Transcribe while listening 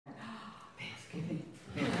Thanksgiving.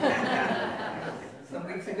 Some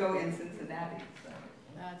weeks ago in Cincinnati. So.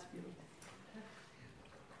 That's beautiful.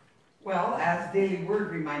 Well, as Daily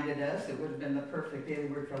Word reminded us, it would have been the perfect Daily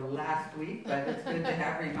Word for last week, but it's good to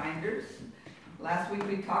have reminders. Last week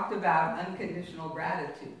we talked about unconditional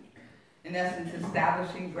gratitude. In essence,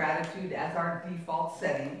 establishing gratitude as our default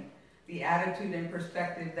setting, the attitude and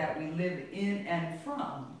perspective that we live in and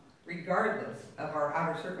from, regardless of our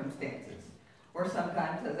outer circumstances. Or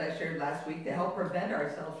sometimes, as I shared last week, to help prevent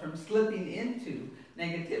ourselves from slipping into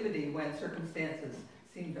negativity when circumstances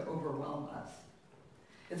seem to overwhelm us.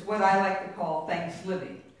 It's what I like to call thanks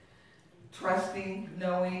living. Trusting,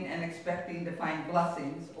 knowing, and expecting to find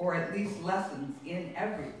blessings, or at least lessons in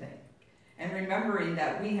everything. And remembering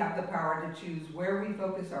that we have the power to choose where we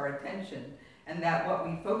focus our attention, and that what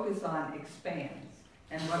we focus on expands,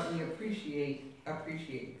 and what we appreciate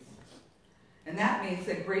appreciates. And that means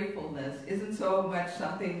that gratefulness isn't so much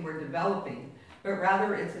something we're developing, but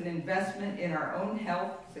rather it's an investment in our own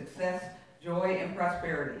health, success, joy, and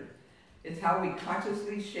prosperity. It's how we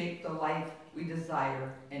consciously shape the life we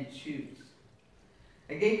desire and choose.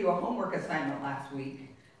 I gave you a homework assignment last week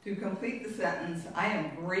to complete the sentence, I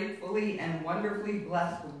am gratefully and wonderfully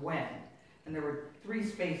blessed when. And there were 3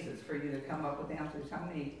 spaces for you to come up with answers. How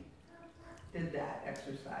many did that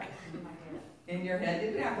exercise? In your head.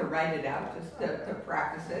 You didn't have to write it out, just to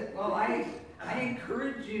practice it. Well, I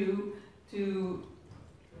encourage you to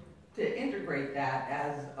integrate that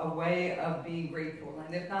as a way of being grateful.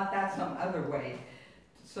 And if not, that's some other way,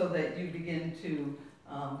 so that you begin to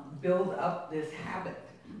build up this habit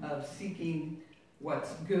of seeking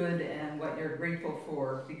what's good and what you're grateful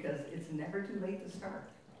for, because it's never too late to start.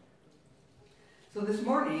 So this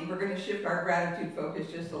morning, we're going to shift our gratitude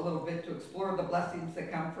focus just a little bit to explore the blessings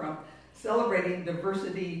that come from celebrating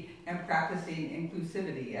diversity and practicing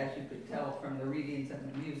inclusivity, as you could tell from the readings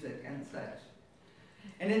and the music and such.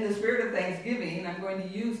 And in the spirit of Thanksgiving, I'm going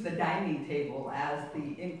to use the dining table as the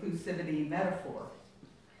inclusivity metaphor.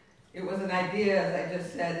 It was an idea, as I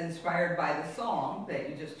just said, inspired by the song that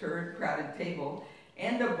you just heard, Crowded Table,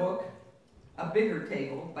 and a book, A Bigger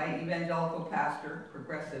Table, by evangelical pastor,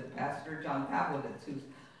 progressive pastor, John Pavlovitz, who's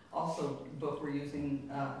also a book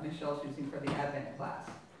Michelle's using for the Advent class.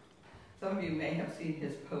 Some of you may have seen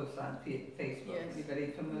his posts on Facebook. Yes.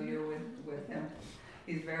 Anybody familiar with him?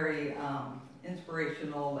 He's very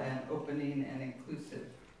inspirational and opening and inclusive.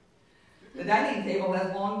 The dining table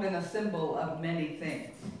has long been a symbol of many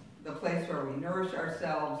things. The place where we nourish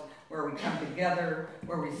ourselves, where we come together,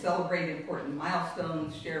 where we celebrate important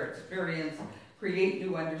milestones, share experience, create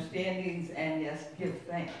new understandings, and yes, give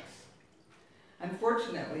thanks.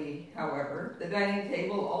 Unfortunately, however, the dining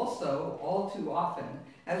table also, all too often,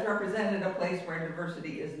 has represented a place where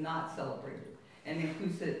diversity is not celebrated and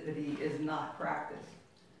inclusivity is not practiced.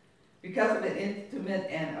 Because of its intimate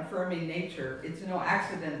and affirming nature, it's no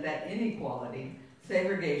accident that inequality,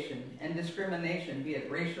 segregation, and discrimination, be it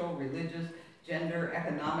racial, religious, gender,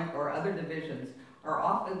 economic, or other divisions, are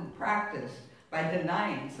often practiced by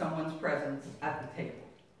denying someone's presence at the table.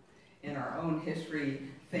 In our own history,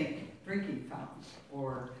 think drinking fountains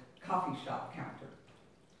or coffee shop counter.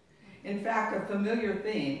 In fact, a familiar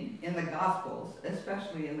theme in the Gospels,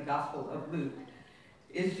 especially in the Gospel of Luke,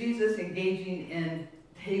 is Jesus engaging in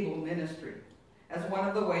table ministry as one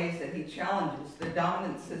of the ways that he challenges the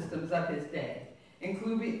dominant systems of his day,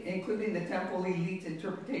 including the temple elite's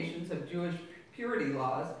interpretations of Jewish purity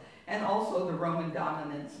laws and also the Roman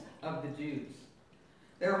dominance of the Jews.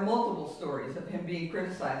 There are multiple stories of him being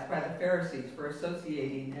criticized by the Pharisees for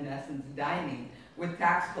associating, in essence, dining with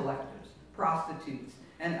tax collectors, prostitutes,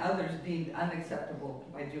 and others deemed unacceptable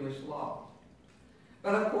by Jewish law.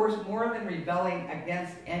 But of course, more than rebelling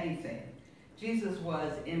against anything, Jesus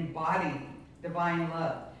was embodying divine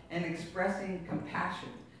love and expressing compassion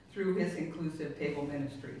through his inclusive table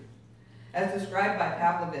ministry. As described by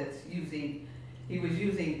Pavlovitz, he was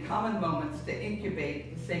using common moments to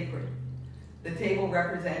incubate the sacred, the table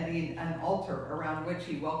representing an altar around which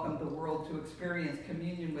he welcomed the world to experience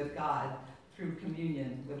communion with God through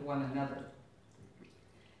communion with one another.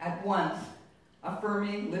 At once,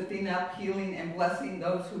 affirming, lifting up, healing, and blessing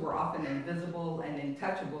those who were often invisible and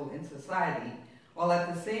untouchable in society, while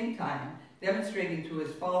at the same time demonstrating to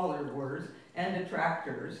his followers and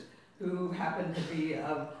detractors, who happened to be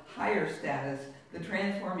of higher status, the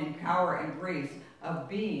transforming power and grace of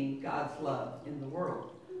being God's love in the world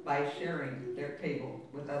by sharing their table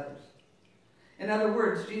with others. In other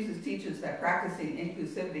words, Jesus teaches that practicing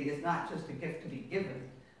inclusivity is not just a gift to be given,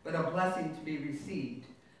 but a blessing to be received,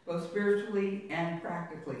 both spiritually and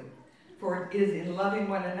practically. For it is in loving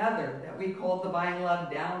one another that we call divine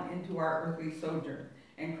love down into our earthly sojourn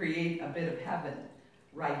and create a bit of heaven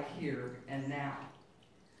right here and now.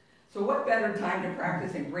 So what better time to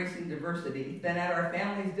practice embracing diversity than at our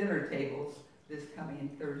family's dinner tables this coming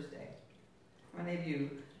Thursday? How many of you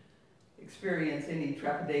experience any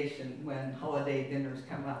trepidation when holiday dinners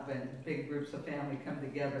come up and big groups of family come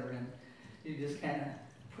together and you just kind of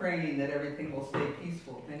praying that everything will stay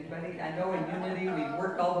peaceful? Anybody? I know in Unity we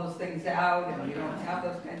work all those things out and we don't have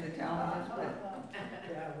those kinds of challenges, but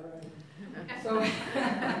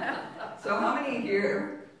so how many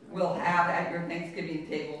here will have at your Thanksgiving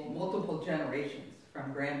table multiple generations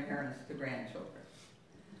from grandparents to grandchildren?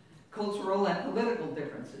 Cultural and political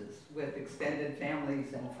differences with extended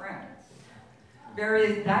families and friends.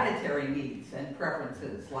 Various dietary needs and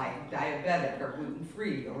preferences like diabetic or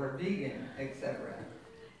gluten-free or vegan, etc.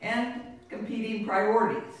 And competing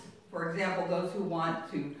priorities. For example, those who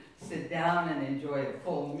want to sit down and enjoy a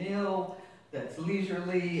full meal that's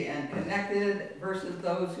leisurely and connected versus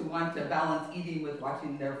those who want to balance eating with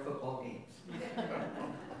watching their football games.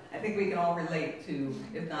 I think we can all relate to,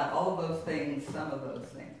 if not all of those things, some of those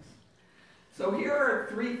things. So here are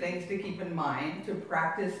 3 things to keep in mind to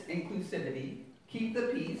practice inclusivity, keep the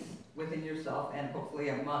peace within yourself and hopefully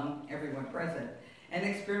among everyone present, and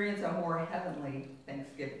experience a more heavenly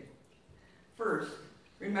Thanksgiving. First,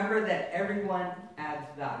 remember that everyone adds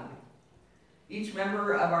value. Each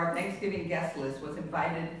member of our Thanksgiving guest list was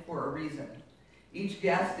invited for a reason. Each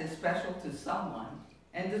guest is special to someone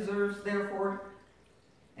and deserves, therefore,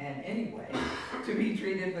 and anyway, to be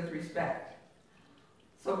treated with respect.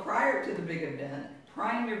 So prior to the big event,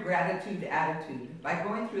 prime your gratitude attitude by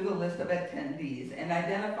going through the list of attendees and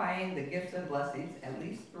identifying the gifts and blessings, at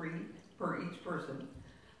least 3 per each person,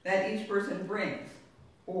 that each person brings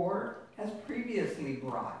or has previously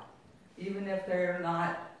brought, even if they're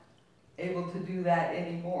not able to do that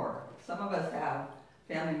anymore. Some of us have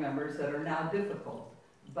family members that are now difficult,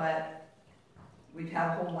 but we've had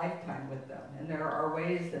a whole lifetime with them, and there are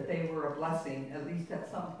ways that they were a blessing, at least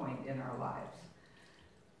at some point in our lives.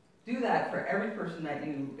 Do that for every person that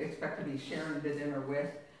you expect to be sharing the dinner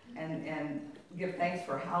with, and give thanks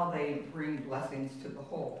for how they bring blessings to the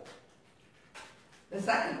whole. The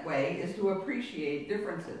second way is to appreciate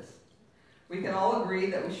differences. We can all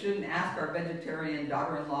agree that we shouldn't ask our vegetarian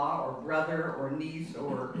daughter-in-law or brother or niece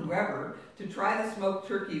or whoever to try the smoked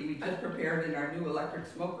turkey we just prepared in our new electric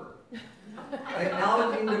smoker.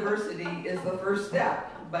 Acknowledging diversity is the first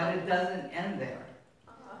step, but it doesn't end there.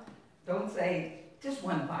 Don't say, just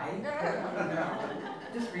one bite.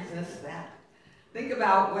 Just resist that. Think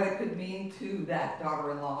about what it could mean to that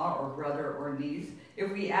daughter-in-law or brother or niece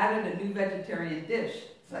if we added a new vegetarian dish,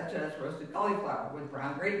 such as roasted cauliflower with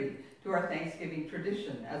brown gravy, to our Thanksgiving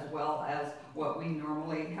tradition, as well as what we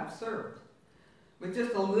normally have served. With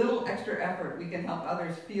just a little extra effort, we can help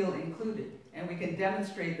others feel included, and we can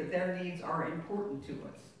demonstrate that their needs are important to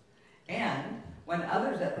us. And when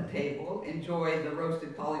others at the table enjoy the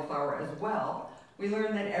roasted cauliflower as well, we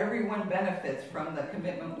learn that everyone benefits from the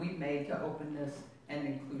commitment we've made to openness and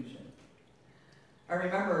inclusion. I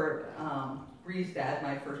remember Bree's dad,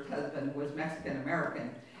 my first husband, was Mexican-American,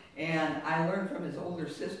 and I learned from his older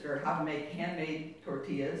sister how to make handmade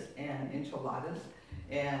tortillas and enchiladas,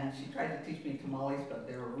 and she tried to teach me tamales, but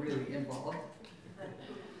they were really involved.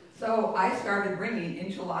 So I started bringing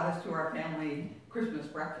enchiladas to our family Christmas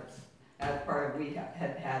breakfast as part of, we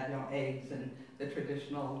had eggs and the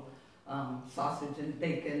traditional sausage and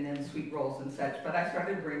bacon and sweet rolls and such, but I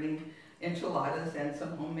started bringing enchiladas and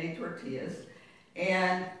some homemade tortillas,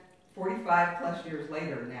 and 45 plus years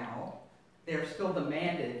later now, they're still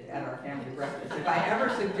demanded at our family breakfast. If I ever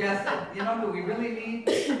suggested, do we really need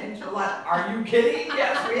enchiladas? Are you kidding?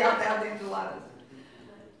 Yes, we have to have the enchiladas.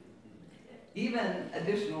 Even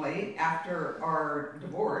additionally, after our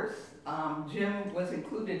divorce, Jim was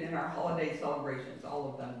included in our holiday celebrations, all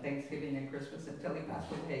of them, Thanksgiving and Christmas, until he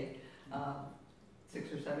passed away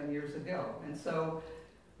 6 or 7 years ago. And so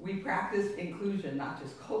we practiced inclusion, not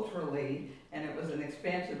just culturally, and it was an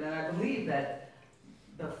expansion. And I believe that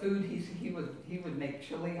the food, he would make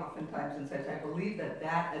chili oftentimes and such. I believe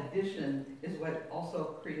that addition is what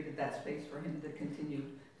also created that space for him to continue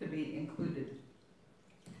to be included.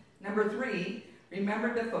 Number 3,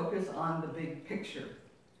 remember to focus on the big picture.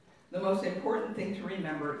 The most important thing to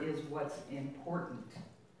remember is what's important,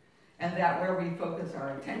 and that where we focus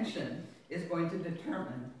our attention is going to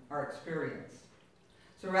determine our experience.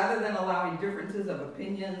 So rather than allowing differences of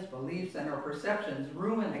opinions, beliefs, and our perceptions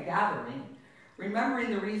ruin a gathering,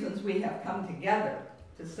 remembering the reasons we have come together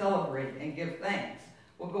to celebrate and give thanks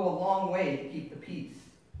will go a long way to keep the peace.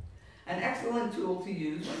 An excellent tool to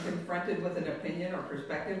use when confronted with an opinion or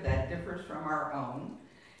perspective that differs from our own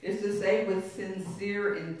is to say with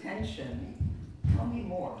sincere intention, tell me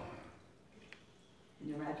more. Can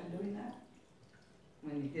you imagine doing that?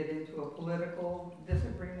 When you get into a political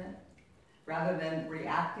disagreement, rather than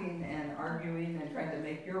reacting and arguing and trying to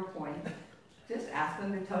make your point, just ask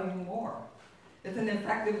them to tell you more. It's an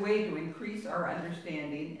effective way to increase our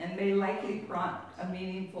understanding and may likely prompt a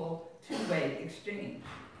meaningful two-way exchange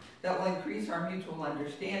that will increase our mutual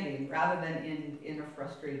understanding rather than in a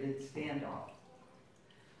frustrated standoff.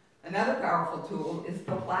 Another powerful tool is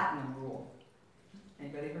the platinum rule.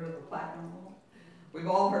 Anybody heard of the platinum rule? We've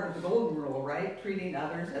all heard of the golden rule, right? Treating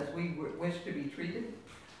others as we wish to be treated.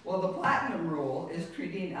 Well, the platinum rule is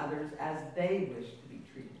treating others as they wish to be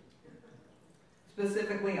treated.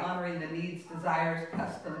 Specifically honoring the needs, desires,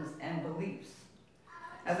 customs, and beliefs.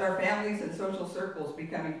 As our families and social circles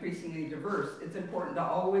become increasingly diverse, it's important to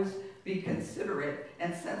always be considerate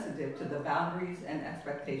and sensitive to the boundaries and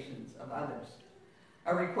expectations of others.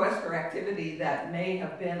 A request or activity that may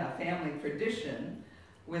have been a family tradition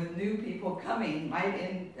with new people coming might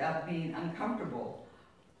end up being uncomfortable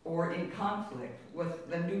or in conflict with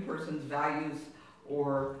the new person's values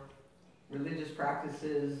or religious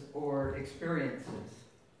practices or experiences.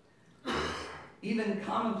 Even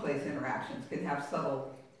commonplace interactions can have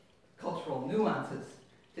subtle cultural nuances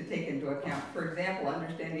to take into account. For example,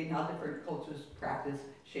 understanding how different cultures practice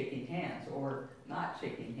shaking hands or not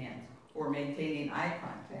shaking hands, or maintaining eye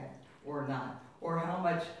contact or not, or how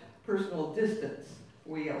much personal distance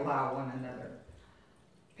we allow one another.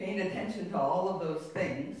 Paying attention to all of those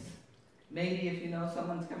things, maybe if you know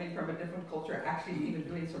someone's coming from a different culture, actually even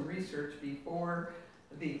doing some research before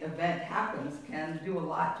the event happens can do a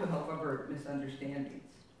lot to help avert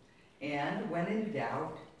misunderstandings. And when in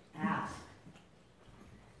doubt, ask.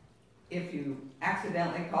 If you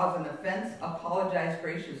accidentally cause an offense, apologize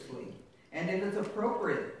graciously. And if it's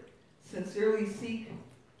appropriate, sincerely seek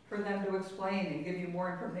for them to explain and give you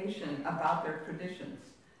more information about their traditions,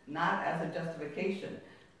 not as a justification,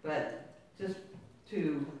 but just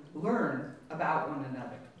to learn about one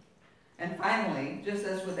another. And finally, just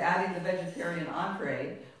as with adding the vegetarian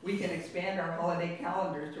entree, we can expand our holiday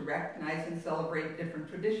calendars to recognize and celebrate different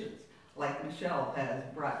traditions, like Michelle has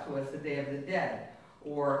brought to us the Day of the Dead,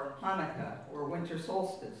 or Hanukkah, or winter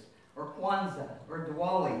solstice, or Kwanzaa, or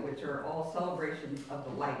Diwali, which are all celebrations of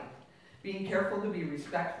the light. Being careful to be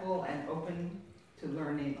respectful and open to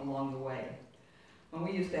learning along the way. When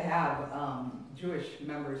we used to have Jewish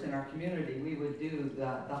members in our community, we would do the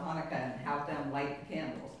Hanukkah and have them light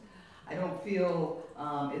candles. I don't feel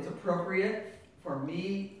it's appropriate for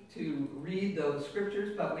me to read those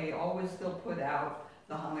scriptures, but we always still put out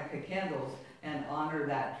the Hanukkah candles and honor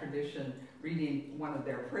that tradition, reading one of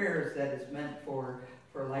their prayers that is meant for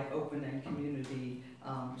like open and community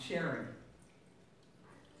sharing.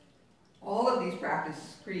 All of these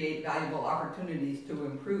practices create valuable opportunities to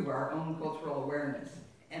improve our own cultural awareness,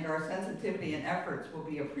 and our sensitivity and efforts will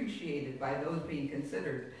be appreciated by those being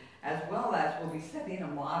considered, as well as will be setting a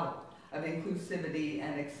model of inclusivity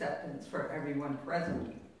and acceptance for everyone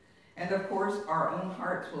present. And of course, our own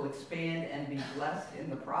hearts will expand and be blessed in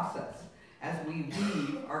the process as we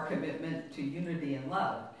weave our commitment to unity and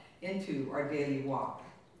love into our daily walk.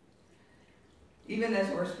 Even as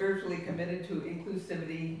we're spiritually committed to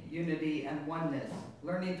inclusivity, unity, and oneness,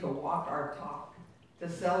 learning to walk our talk, to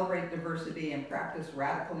celebrate diversity and practice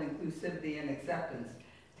radical inclusivity and acceptance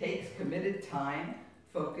takes committed time,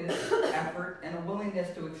 focus, effort, and a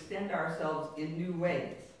willingness to extend ourselves in new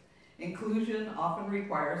ways. Inclusion often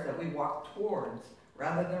requires that we walk towards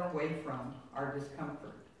rather than away from our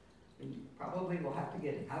discomfort. We probably will have to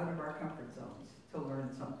get out of our comfort zones to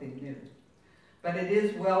learn something new. But it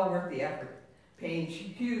is well worth the effort, paying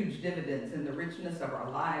huge dividends in the richness of our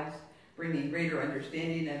lives, bringing greater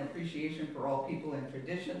understanding and appreciation for all people and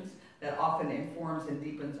traditions that often informs and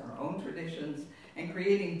deepens our own traditions, and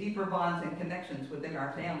creating deeper bonds and connections within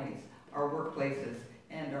our families, our workplaces,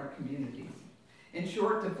 and our communities. In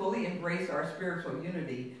short, to fully embrace our spiritual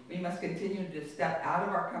unity, we must continue to step out of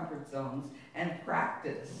our comfort zones and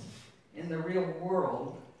practice in the real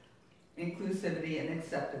world inclusivity and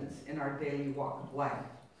acceptance in our daily walk of life.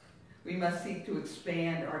 We must seek to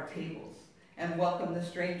expand our tables and welcome the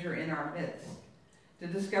stranger in our midst. To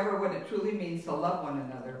discover what it truly means to love one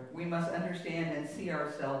another, we must understand and see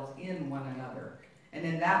ourselves in one another. And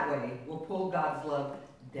in that way, we'll pull God's love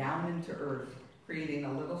down into earth, creating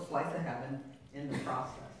a little slice of heaven in the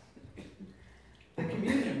process. The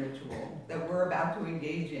communion ritual that we're about to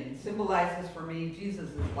engage in symbolizes for me Jesus'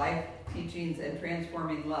 life, teachings, and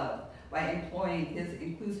transforming love by employing his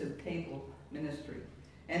inclusive table ministry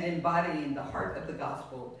and embodying the heart of the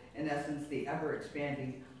gospel, in essence, the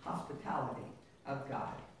ever-expanding hospitality of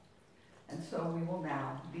God. And so we will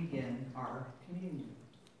now begin our communion.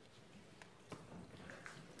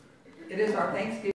 It is our Thanksgiving.